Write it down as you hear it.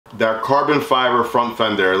that carbon fiber front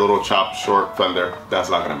fender, a little chopped short fender, that's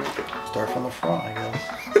not gonna make it. Start from the front, I guess.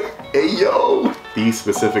 Hey yo! These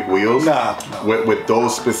specific wheels? No. With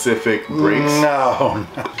those specific brakes? No.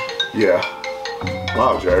 Yeah.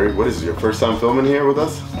 Wow, Jerry, what is this, your first time filming here with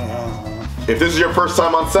us? If this is your first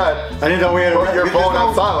time on set, I didn't know we had put your phone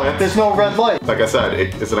on silent. There's no red light. Like I said,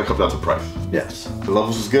 it's gonna come down to price. Yes. The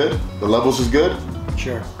levels is good? The levels is good?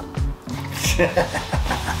 Sure.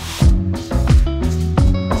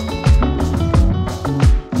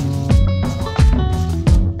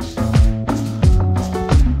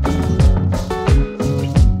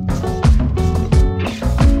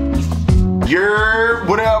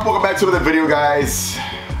 What up? Welcome back to another video, guys.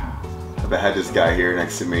 I've had this guy here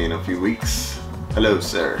next to me in a few weeks. Hello,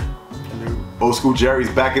 sir. Hello. Old school Jerry's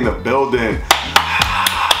back in the building.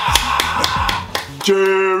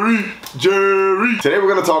 Jerry. Today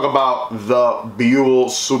we're gonna talk about the Buell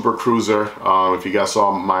Super Cruiser. If you guys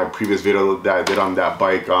saw my previous video that I did on that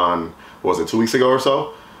bike on, what was it, 2 weeks ago or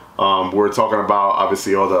so? We're talking about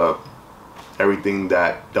obviously everything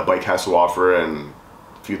that the bike has to offer and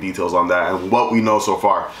a few details on that and what we know so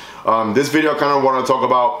far. This video I kind of want to talk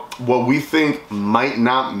about what we think might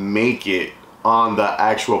not make it on the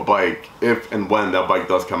actual bike if and when that bike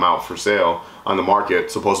does come out for sale on the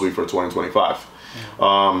market, supposedly for 2025.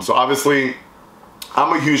 So obviously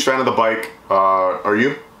I'm a huge fan of the bike. Are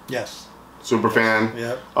you? Yes. Super fan.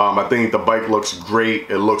 Yep. I think the bike looks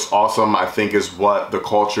great. It looks awesome. I think is what the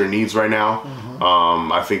culture needs right now.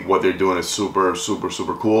 I think what they're doing is super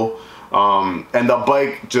cool. And the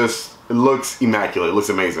bike just looks immaculate. It looks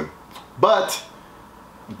amazing. But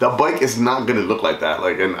the bike is not gonna look like that.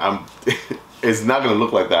 It's not gonna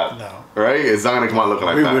look like that. No. Right? It's not gonna come out looking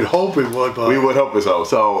like that. We would hope it would, but we would hope so.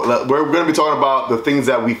 So we're gonna be talking about the things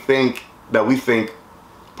that we think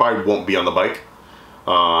probably won't be on the bike.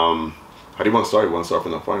 How do you want to start? You want to start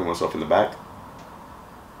from the front? You want to start from the back?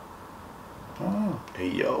 Oh. Hey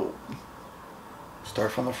yo.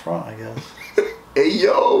 Start from the front, I guess. Hey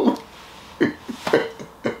yo.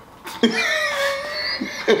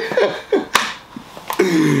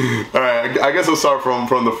 Alright, I guess we'll start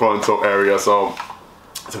from the front area. So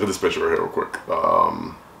let's look at this picture right here real quick.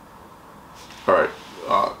 Alright,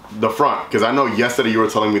 the front, because I know yesterday you were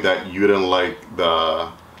telling me that you didn't like the...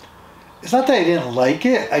 It's not that I didn't like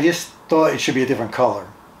it, I just thought it should be a different color.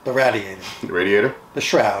 The radiator. The radiator? The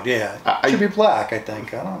shroud, yeah. It should be black, I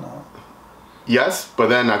think. I don't know. Yes, but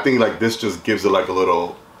then I think like this just gives it like a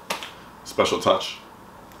little special touch.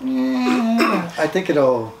 Yeah, I think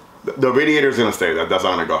it'll... The radiator's gonna stay. That's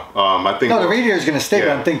not gonna go. I think. No, the radiator's gonna stay,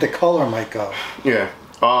 yeah. but I think the color might go. Yeah.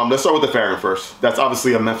 Let's start with the fairing first. That's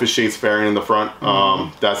obviously a Memphis Shades fairing in the front.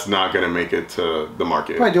 That's not gonna make it to the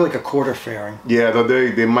market. Probably do like a quarter fairing. Yeah,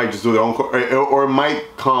 they might just do their own, or it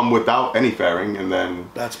might come without any fairing, and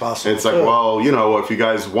then that's possible. It's like, well, you know, if you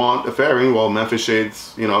guys want a fairing, well, Memphis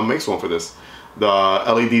Shades, you know, makes one for this. The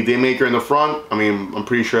LED daymaker in the front. I mean, I'm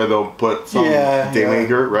pretty sure they'll put some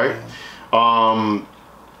daymaker, right? Yeah.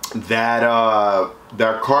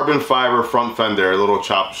 That carbon fiber front fender, a little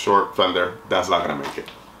chopped short fender, that's not gonna make it.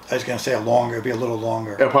 I was gonna say it'd be a little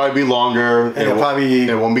longer. It'll probably be longer. And it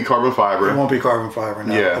won't be carbon fiber. It won't be carbon fiber,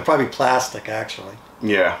 no. Yeah. It'll probably be plastic, actually.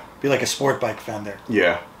 Yeah. Be like a sport bike fender.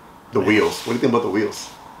 Yeah. The wheels. What do you think about the wheels?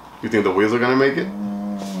 You think the wheels are gonna make it?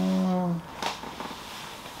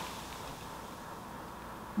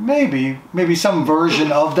 Maybe some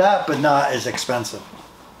version of that, but not as expensive.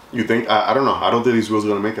 You think? I don't know. I don't think these wheels are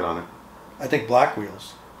gonna make it on it. I think black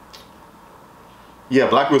wheels. Yeah,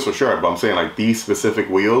 black wheels for sure. But I'm saying like these specific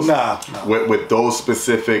wheels. No. With those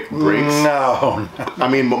specific brakes. No. I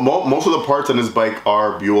mean, most of the parts on this bike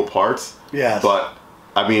are Buell parts. Yes. But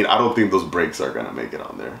I mean, I don't think those brakes are gonna make it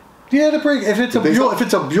on there. Yeah, the brake. If it's a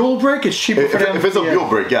Buell brake, it's cheaper for them. If it's a Buell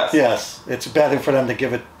brake, yes. Yes, it's better for them to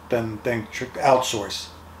give it than outsource.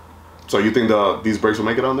 So you think these brakes will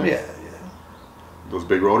make it on there? Yeah. Those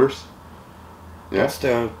big rotors? Yeah. That's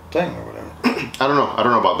the thing or whatever. I don't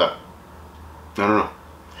know about that. I don't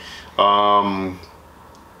know.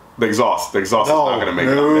 The exhaust is not gonna make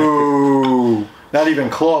it on there. Not even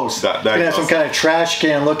close. That you can have some kind of trash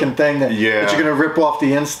can looking thing that you're gonna rip off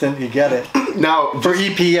the instant you get it. Now for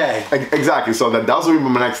EPA. Exactly. So that was gonna be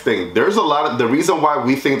my next thing. There's a lot of the reason why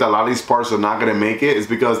we think that a lot of these parts are not gonna make it is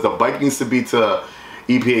because the bike needs to be to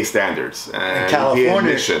EPA standards and California EPA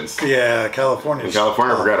emissions. Yeah, California. In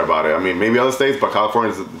California, forget about it. I mean, maybe other states, but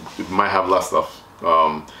California might have less stuff.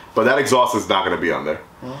 But that exhaust is not going to be on there.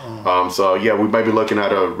 So yeah, we might be looking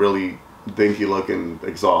at a really dinky looking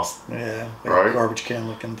exhaust. Yeah, like right? A garbage can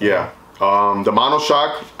looking thing. Yeah. The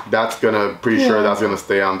monoshock, that's gonna sure that's gonna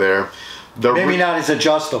stay on there. Maybe not as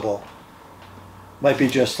adjustable. Might be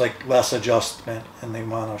just like less adjustment in the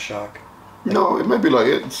monoshock. No, it might be like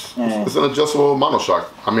it's an adjustable monoshock.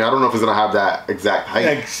 I mean, I don't know if it's gonna have that exact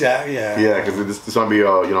height. Yeah. Yeah, because this might be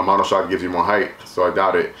monoshock gives you more height, so I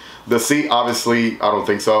doubt it. The seat, obviously, I don't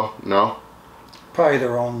think so. No. Probably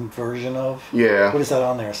their own version of. Yeah. What is that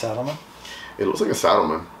on there? A Saddleman? It looks like a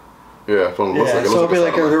Saddleman. Yeah, from looks like it. So it'll be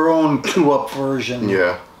like their own two-up version.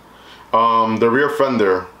 Yeah. The rear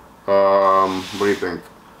fender. What do you think?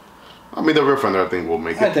 I mean, the rear fender, I think, will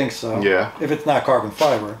make it. I think so. Yeah. If it's not carbon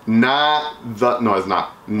fiber. No, it's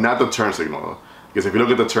not. Not the turn signal, though. Because if you look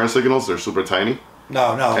at the turn signals, they're super tiny.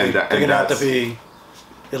 No. They're going to have to be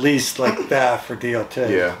at least like that for DOT.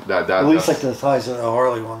 Yeah. At least like the size of the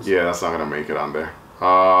Harley ones. Yeah, that's not going to make it on there.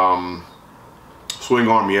 Swing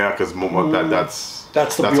arm, yeah, because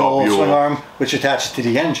that's the Buell swing arm, which attaches to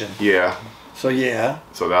the engine. Yeah. So, yeah.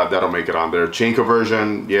 So that'll make it on there. Chain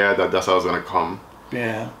conversion, yeah, that's how it's going to come.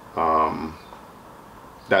 Yeah.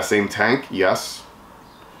 That same tank, yes.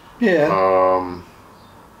 Yeah.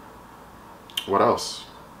 What else?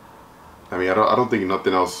 I mean, I don't think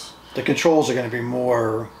nothing else. The controls are going to be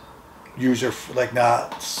more user, like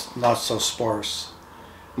not so sparse.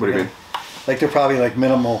 What do you mean? Like they're probably like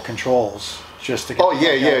minimal controls just to get. Oh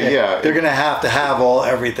yeah. They're going to have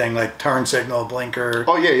everything like turn signal, blinker.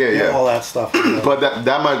 Oh yeah. All that stuff. But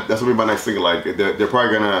that's gonna be my next thing. Like they're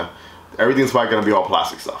probably gonna. Everything's probably gonna be all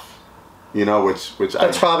plastic stuff, which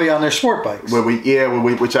that's probably on their sport bikes.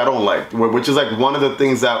 Which I don't like. Which is like one of the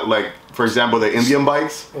things that, like, for example, the Indian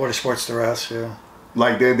bikes or the Sportsters, yeah.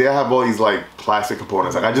 Like they have all these like plastic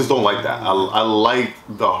components. Like I just don't like that. I like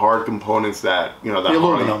the hard components that the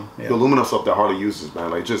aluminum, the aluminum stuff that Harley uses, man.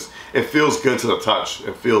 Like it feels good to the touch.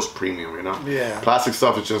 It feels premium, Yeah. Plastic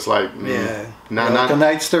stuff is just like not the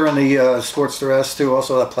Nightster and the Sportsters too.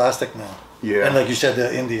 Also that plastic now. Yeah. And like you said,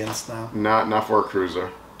 the Indians now. Not for a cruiser.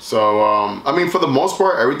 So I mean, for the most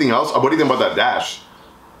part, everything else. What do you think about that dash?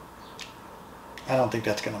 I don't think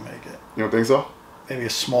that's gonna make it. You don't think so? Maybe a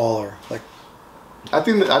smaller, like. I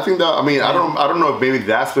think that. I mean, I don't know if maybe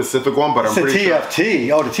that specific one, but I'm pretty sure. It's a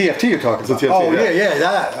TFT. Oh, the TFT you're talking about. TFT, oh yeah,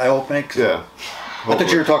 that I hope makes. Yeah. I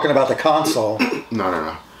thought you were talking about the console.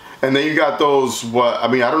 No. And then you got those. I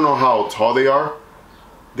mean, I don't know how tall they are.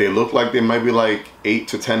 They look like they might be like 8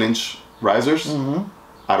 to 10 inch risers. Mm-hmm.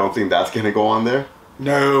 I don't think that's gonna go on there.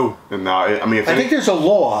 No. And now, I mean, I think there's a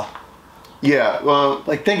law. Yeah, well,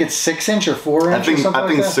 I think it's 6 inch or 4 inch. I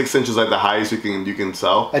think 6 inches is like the highest you can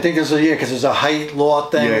sell. I think there's because there's a height law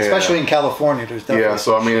thing, especially in California. There's definitely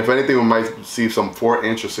so I mean, if anything, we might see some 4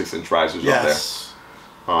 inch or 6 inch risers out there.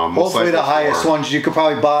 Hopefully the highest ones you could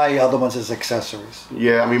probably buy other ones as accessories.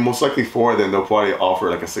 Yeah, I mean most likely 4. Then they'll probably offer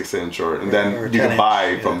like a 6 inch and then you can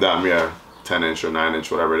buy from them 10 inch or 9 inch,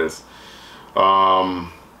 whatever it is.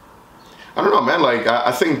 I don't know, man. Like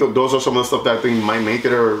I think those are some of the stuff that I think might make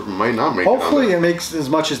it or might not make it. Hopefully it makes as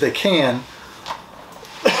much as they can.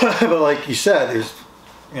 But like you said, there's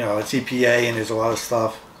it's EPA and there's a lot of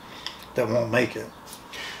stuff that won't make it.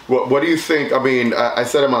 What do you think? I mean, I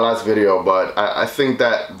said in my last video, but I think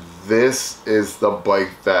that this is the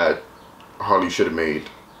bike that Harley should have made.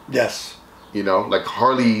 Yes. Like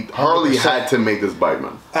Harley 100%. Had to make this bike,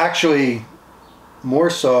 man. Actually, more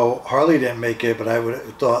so, Harley didn't make it, but I would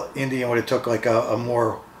have thought Indian would have took like a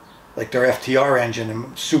more, like their FTR engine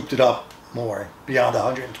and souped it up more beyond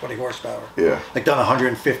 120 horsepower. Yeah. Like done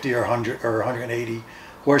 150 or 100 or 180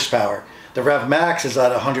 horsepower. The Rev Max is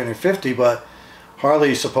at 150, but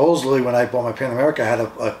Harley supposedly, when I bought my Pan America, had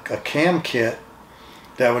a cam kit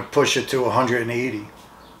that would push it to 180.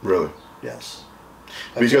 Really? Yes.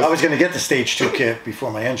 I was going to get the Stage 2 kit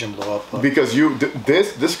before my engine blew up. But. Because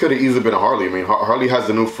this could have easily been a Harley. I mean, Harley has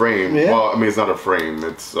the new frame. Yeah. Well, I mean, it's not a frame.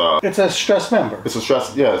 It's a stress member. It's a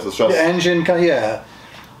stress. Yeah, it's a stress. The engine. Yeah.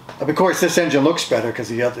 Of course, this engine looks better because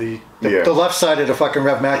the left side of the fucking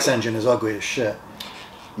Rev Max engine is ugly as shit.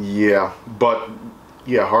 Yeah, but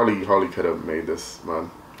Harley could have made this,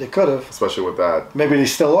 man. They could have, especially with that. Maybe they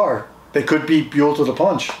still are. They could be Buell to the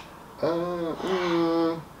punch.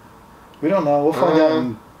 We don't know. We'll find out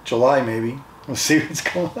in July, maybe. We'll see what's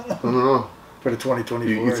going on. I don't know. For the 2024.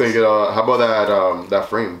 You think it? How about that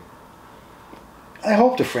frame? I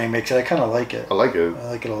hope the frame makes it. I kind of like it. I like it.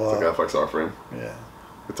 I like it a lot. It's like a FXR frame. Yeah.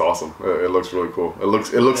 It's awesome. It looks really cool. It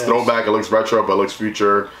looks throwback. It looks retro, but it looks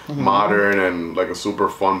future, modern, and like a super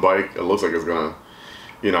fun bike. It looks like it's gonna,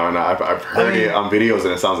 and I've heard it on videos,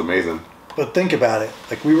 and it sounds amazing. But think about it.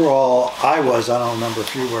 Like I don't remember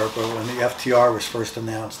if you were, but when the FTR was first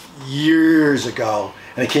announced years ago,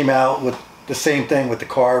 and it came out with the same thing with the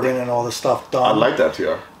carbon and all the stuff done. I like that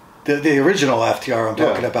FTR. The original FTR I'm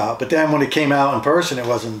talking about. But then when it came out in person, it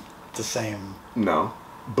wasn't the same. No.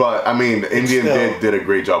 But I mean, Indian did a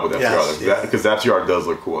great job with FTR because that FTR does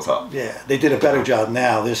look cool as hell. Yeah, they did a better job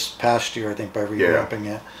now this past year, I think, by revamping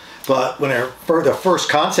it. But when the first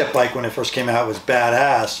concept bike when it first came out was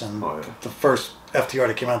badass, and the first FTR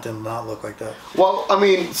that came out did not look like that. Well, I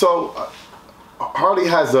mean, so Harley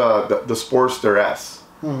has the Sportster S,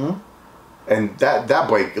 and that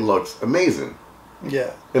bike looks amazing.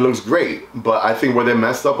 Yeah, it looks great. But I think where they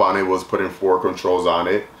messed up on it was putting 4 controls on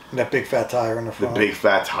it. And that big fat tire in the front. The big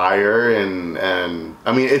fat tire, and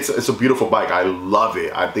I mean, it's a beautiful bike. I love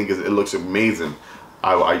it. I think it looks amazing.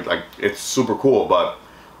 I like it's super cool, but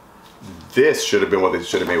this should have been what they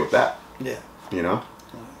should have made with that. Yeah. You know?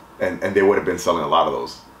 And they would have been selling a lot of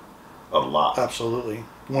those. A lot. Absolutely.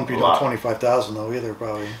 Wouldn't be doing 25,000 though either,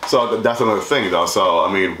 probably. So that's another thing though. So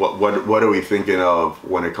I mean, what are we thinking of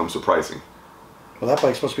when it comes to pricing? Well, that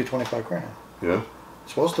bike's supposed to be 25 grand. Yeah.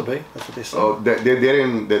 It's supposed to be. That's what they said. Oh, they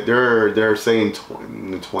didn't. They're saying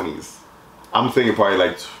in the 20s. I'm thinking probably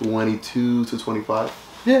like 22 to 25.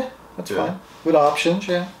 Yeah, that's fine. With options,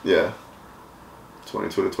 yeah. Yeah.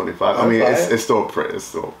 22 to 25. I mean, it's still pretty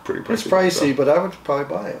pricey. It's pricey, but I would probably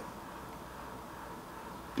buy it.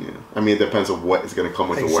 Yeah, I mean, it depends on what is going to come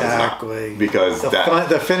with the what is not. Because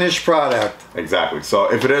the finished product. Exactly.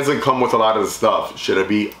 So if it doesn't come with a lot of the stuff, should it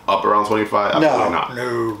be up around 25? Absolutely not.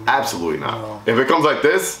 No. Absolutely not. No. If it comes like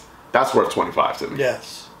this, that's worth 25 to me.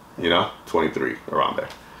 Yes. You know, 23 around there.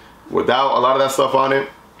 Without a lot of that stuff on it.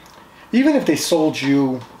 Even if they sold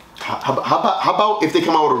you. How about if they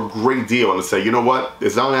come out with a great deal and say, you know what,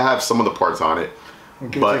 it's not going to have some of the parts on it,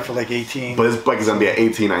 but for like 18. But this bike is going to be at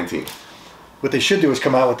 18, 19. What they should do is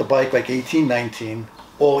come out with the bike like 18, 19,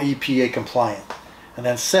 all EPA compliant, and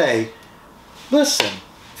then say, listen,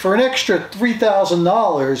 for an extra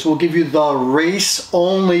 $3,000, we'll give you the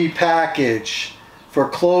race-only package for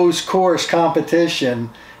closed course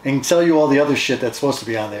competition, and tell you all the other shit that's supposed to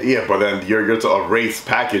be on there. Yeah, but then a race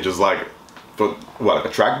package is like, for what, like a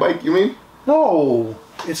track bike, you mean? No,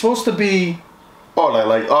 it's supposed to be. Oh,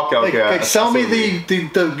 like okay. Like sell me the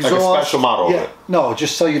exhaust. Like a special model of it. No,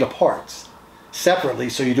 just sell you the parts separately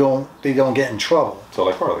so they don't get in trouble. So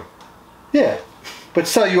like Harley. Yeah, but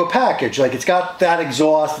sell you a package. Like it's got that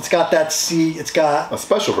exhaust, it's got that seat, it's got a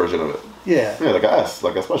special version of it. Yeah. Yeah, like a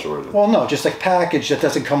special version. Well, no, just a package that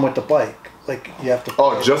doesn't come with the bike. Like you have to.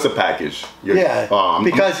 Oh, just a package.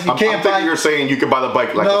 Because you can't buy. You're saying you can buy the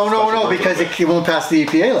bike like. No, because it won't pass the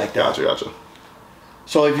EPA like that. Gotcha.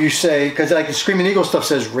 So if you say, because like the Screaming Eagle stuff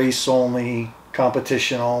says race only,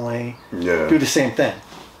 competition only. Yeah. Do the same thing.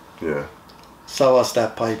 Yeah. Sell us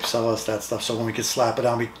that pipe, sell us that stuff, so when we can slap it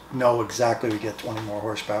on, we know exactly we get 20 more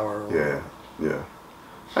horsepower. Yeah.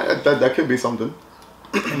 That could be something.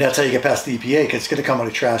 And that's how you get past the EPA, because it's going to come with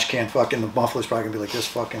a trash can. Fucking the muffler's probably going to be like this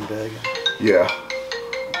fucking big. Yeah.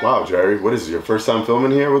 Wow, Jerry, what is this, your first time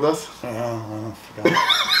filming here with us? I forgot.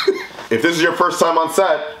 If this is your first time on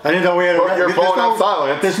set, I didn't know we had put your phone on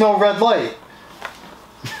silent. There's no red light.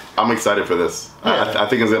 I'm excited for this. Yeah. I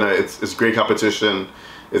think it's great competition.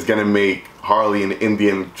 It's gonna make Harley and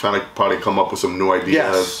Indian trying to probably come up with some new ideas.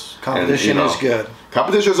 Yes, competition is good.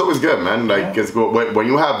 Competition is always good, man. Like when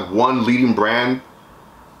you have one leading brand,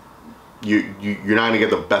 you're not gonna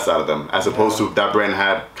get the best out of them. As opposed to if that brand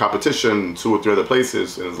had competition 2 or 3 other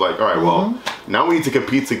places, and it's like, all right, well, now we need to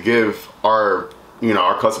compete to give our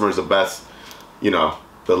customers the best, the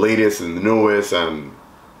latest and the newest and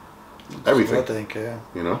everything. I think, yeah.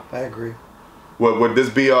 I agree. Would this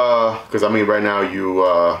be because I mean right now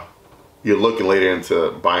you're looking later into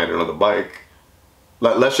buying another bike.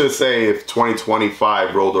 Let's just say if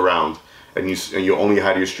 2025 rolled around and you only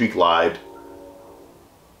had your Street Glide,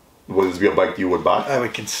 would this be a bike you would buy? I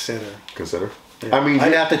would consider. Yeah. I mean,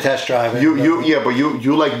 I'd have to test drive it. But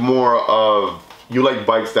you like more of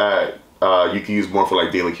bikes that you can use more for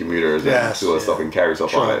like daily commuters and do stuff and carry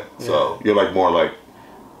stuff on it. So you're like more like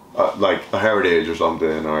a Heritage or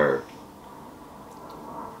something, or.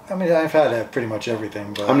 I mean, I've had pretty much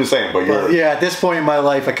everything. But I'm just saying, but at this point in my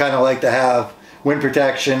life, I kind of like to have wind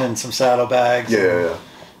protection and some saddlebags. Yeah.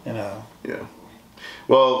 Yeah.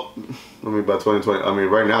 Well, I mean, by 2020, I mean,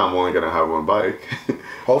 right now I'm only gonna have one bike.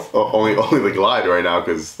 only the Glide right now,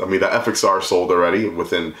 because I mean the FXR sold already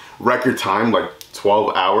within record time, like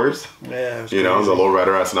 12 hours. Yeah. The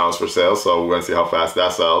Lowrider S now is for sale, so we're gonna see how fast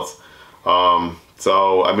that sells.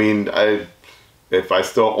 So I mean, if I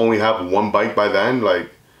still only have one bike by then, like,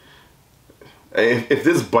 if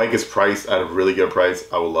this bike is priced at a really good price,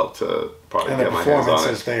 I would love to probably get my hands on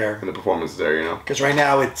it. And the performance is there, you know. Because right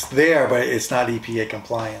now it's there, but it's not EPA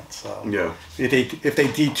compliant. So yeah, if they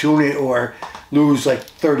detune it or lose like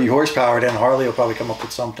 30 horsepower, then Harley will probably come up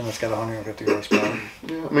with something that's got 150 horsepower.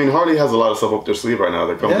 Yeah, I mean Harley has a lot of stuff up their sleeve right now.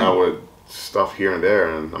 They're coming out with stuff here and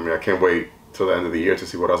there, and I mean I can't wait till the end of the year to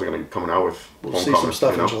see what else they're going to be coming out with. We'll see some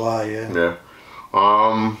stuff in July. Yeah.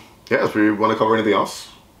 Yeah. If we want to cover anything else.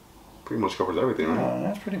 Pretty much covers everything, right?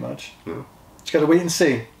 That's pretty much. Yeah. Just gotta wait and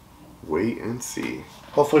see. Wait and see.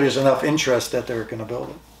 Hopefully there's enough interest that they're gonna build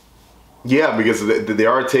it. Yeah, because they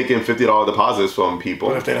are taking $50 deposits from people.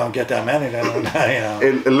 But if they don't get that many, then you know.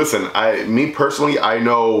 And listen, me personally, I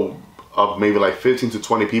know of maybe like 15 to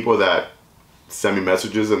 20 people that send me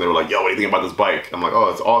messages and they're like, "Yo, what do you think about this bike?" I'm like, "Oh,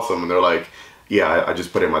 it's awesome," and they're like, "Yeah, I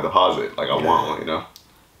just put in my deposit. Like I want one, you know."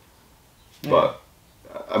 Yeah. But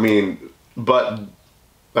I mean,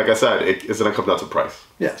 like I said, it's going to come down to price.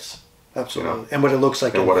 Yes, absolutely. You know? And what it looks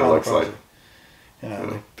like. And what it looks like. You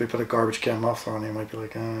know, they put a garbage can muffler on it, you might be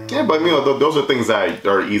like, yeah, but you know, those are things that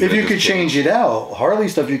are easy. If you could change it out, Harley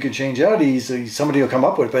stuff you could change out easily. Somebody will come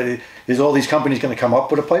up with it. But is all these companies going to come up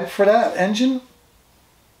with a pipe for that engine?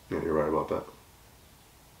 Yeah, you're right about that.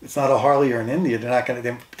 It's not a Harley or an India. They're not going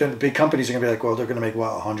to. The big companies are going to be like, well, they're going to make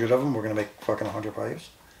 100 of them. We're going to make fucking 100 pipes.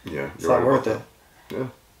 Yeah, it's not worth it. Yeah.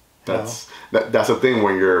 That's the thing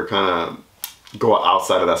when you're kind of go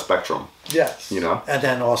outside of that spectrum. Yes. You know? And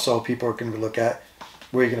then also people are going to look at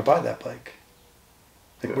where you're going to buy that bike.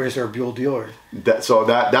 Like, where's their Buell dealer? That's one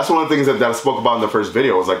of the things that I spoke about in the first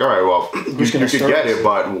video. I was like, all right, well, you could get it,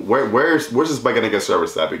 but where's this bike going to get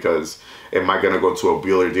serviced at? Because am I going to go to a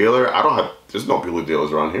Bueller dealer? There's no Bueller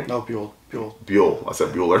dealers around here. No, Buell. Buell. I said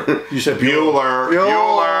Bueller. You said Bueller.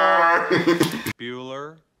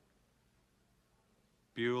 Bueller.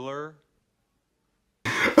 Bueller.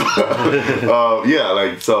 Yeah,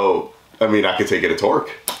 like, so, I mean, I could take it to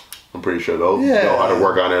Torque. I'm pretty sure they'll know how to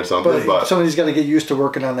work on it or something. But somebody's got to get used to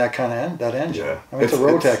working on that kind of that engine. Yeah. I mean, it's a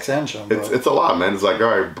Rotex engine. It's a lot, man. It's like,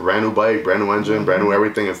 all right, brand new bike, brand new engine, brand new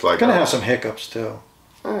everything. It's like... It's going to have some hiccups, too.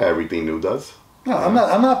 Everything new does. No,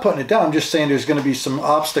 I'm not putting it down. I'm just saying there's going to be some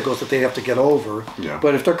obstacles that they have to get over. Yeah.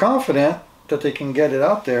 But if they're confident that they can get it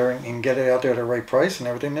out there and get it out there at the right price and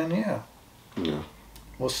everything, then yeah.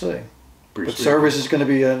 We'll see. But service is going to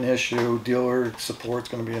be an issue. Dealer support is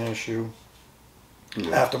going to be an issue.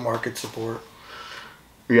 Aftermarket support.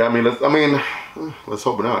 Yeah, I mean, let's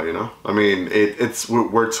hope not. You know, I mean,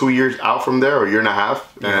 we're 2 years out from there, or a year and a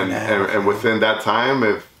half, and within that time,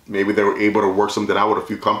 if maybe they were able to work something out with a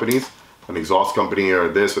few companies, an exhaust company or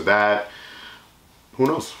this or that, who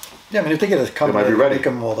knows? Yeah, I mean, if they get a company that make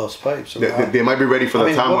them all those pipes. They might be ready for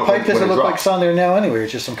the time. What pipe does it look like it's on there now anyway?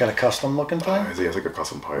 It's just some kind of custom looking thing? It's like a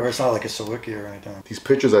custom pipe. Or it's not like a Sawicki or anything. These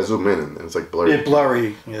pictures I zoom in and it's like blurry. It's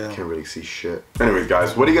blurry, yeah. Can't really see shit. Anyways,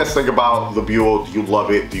 guys, what do you guys think about the Buell? Do you love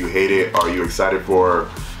it? Do you hate it? Are you excited for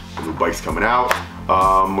the new bikes coming out?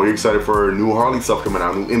 Are you excited for new Harley stuff coming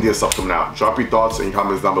out, new India stuff coming out? Drop your thoughts and your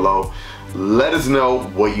comments down below. Let us know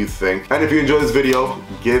what you think. And if you enjoyed this video,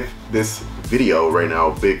 give this video right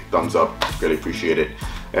now a big thumbs up. Really appreciate it.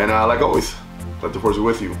 And like always, let the force be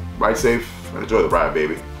with you. Ride safe and enjoy the ride,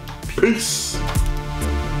 baby. Peace.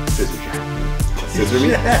 Scissor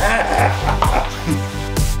me.